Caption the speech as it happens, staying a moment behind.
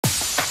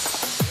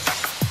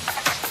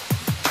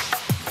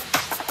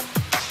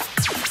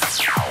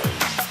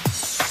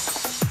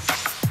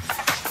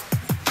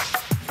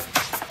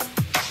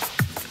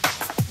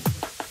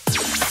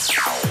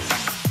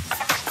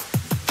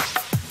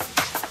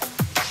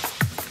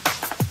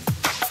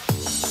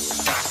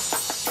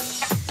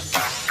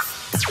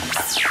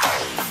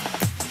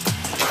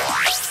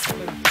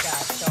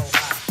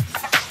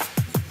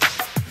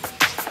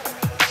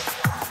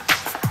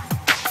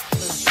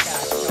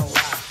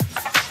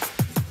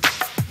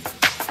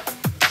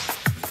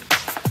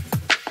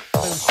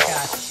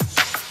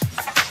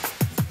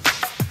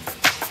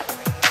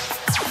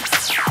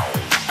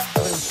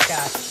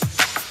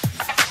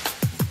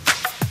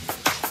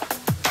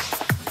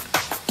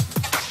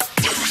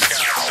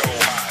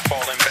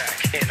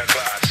In a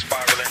glass,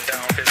 spiraling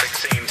down,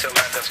 physics seem to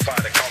let us fly.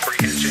 The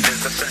comprehension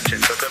is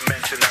ascension, the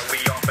dimension that we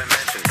often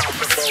mention.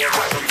 The flow of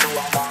rhythm through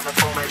our mind, the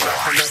flow makes our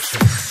connection.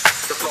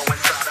 The flow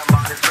inside our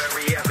mind is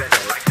very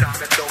evident. Like time,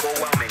 it's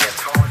overwhelming. It's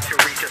hard to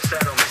reach a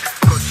settlement.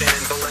 Pushing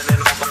and pulling in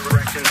all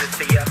directions, it's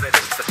the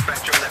evidence. The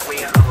spectrum that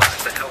we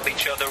analyze to help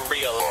each other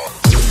realize.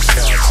 Blue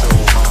sky so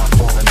high,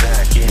 falling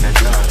back in a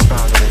cloud,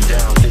 spiraling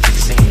down,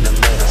 physics seem to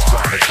let us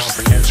fly. The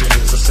comprehension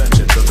is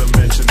ascension, the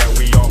dimension that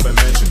we often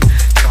mention.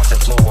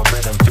 Constant flow of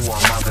rhythm through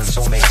our minds and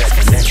soul make that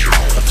connection.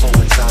 The flow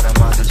inside our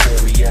minds is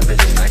very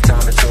evident. Like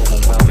time, it's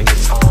overwhelming,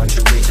 it's hard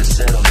to reach a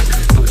settlement.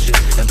 Push it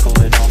and pull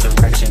in all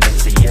direction,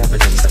 it's the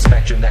evidence. The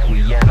spectrum that we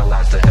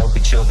analyze to help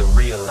each other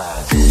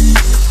realize.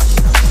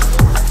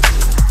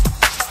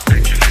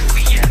 Spectrum that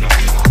we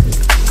analyze.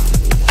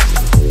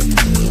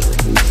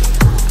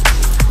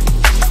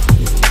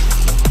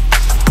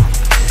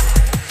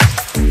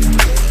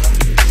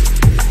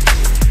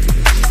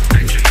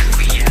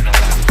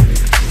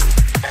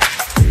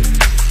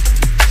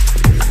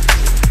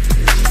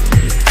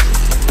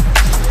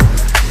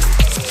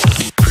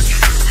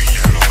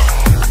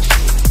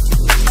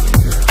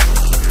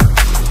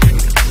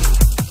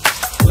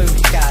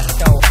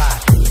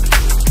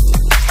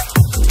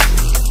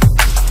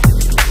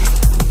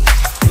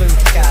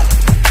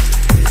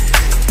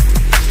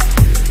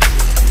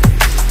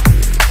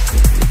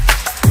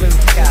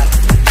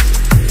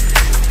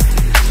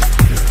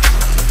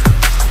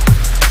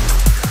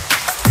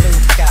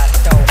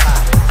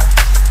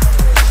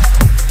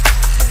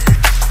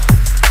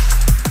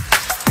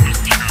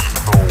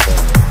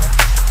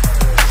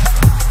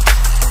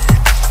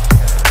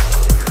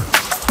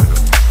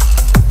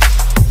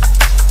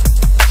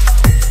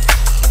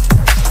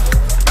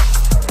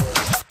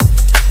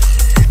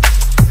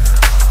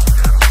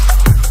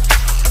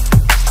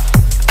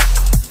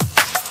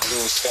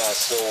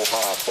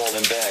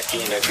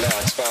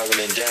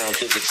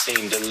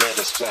 Seem to let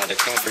us fly. The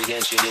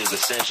comprehension is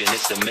ascension.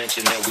 It's the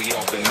mention that we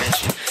often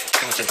mention.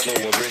 Constant flow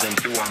of rhythm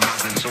through our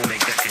minds and soul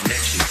make that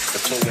connection. The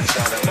flow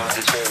inside our minds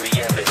is very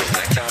evident.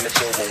 Like time, it's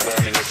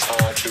overwhelming. It's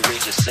hard to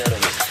reach a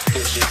settlement.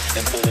 Push it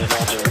and pull in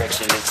all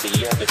direction. It's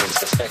the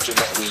evidence. The spectrum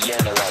that we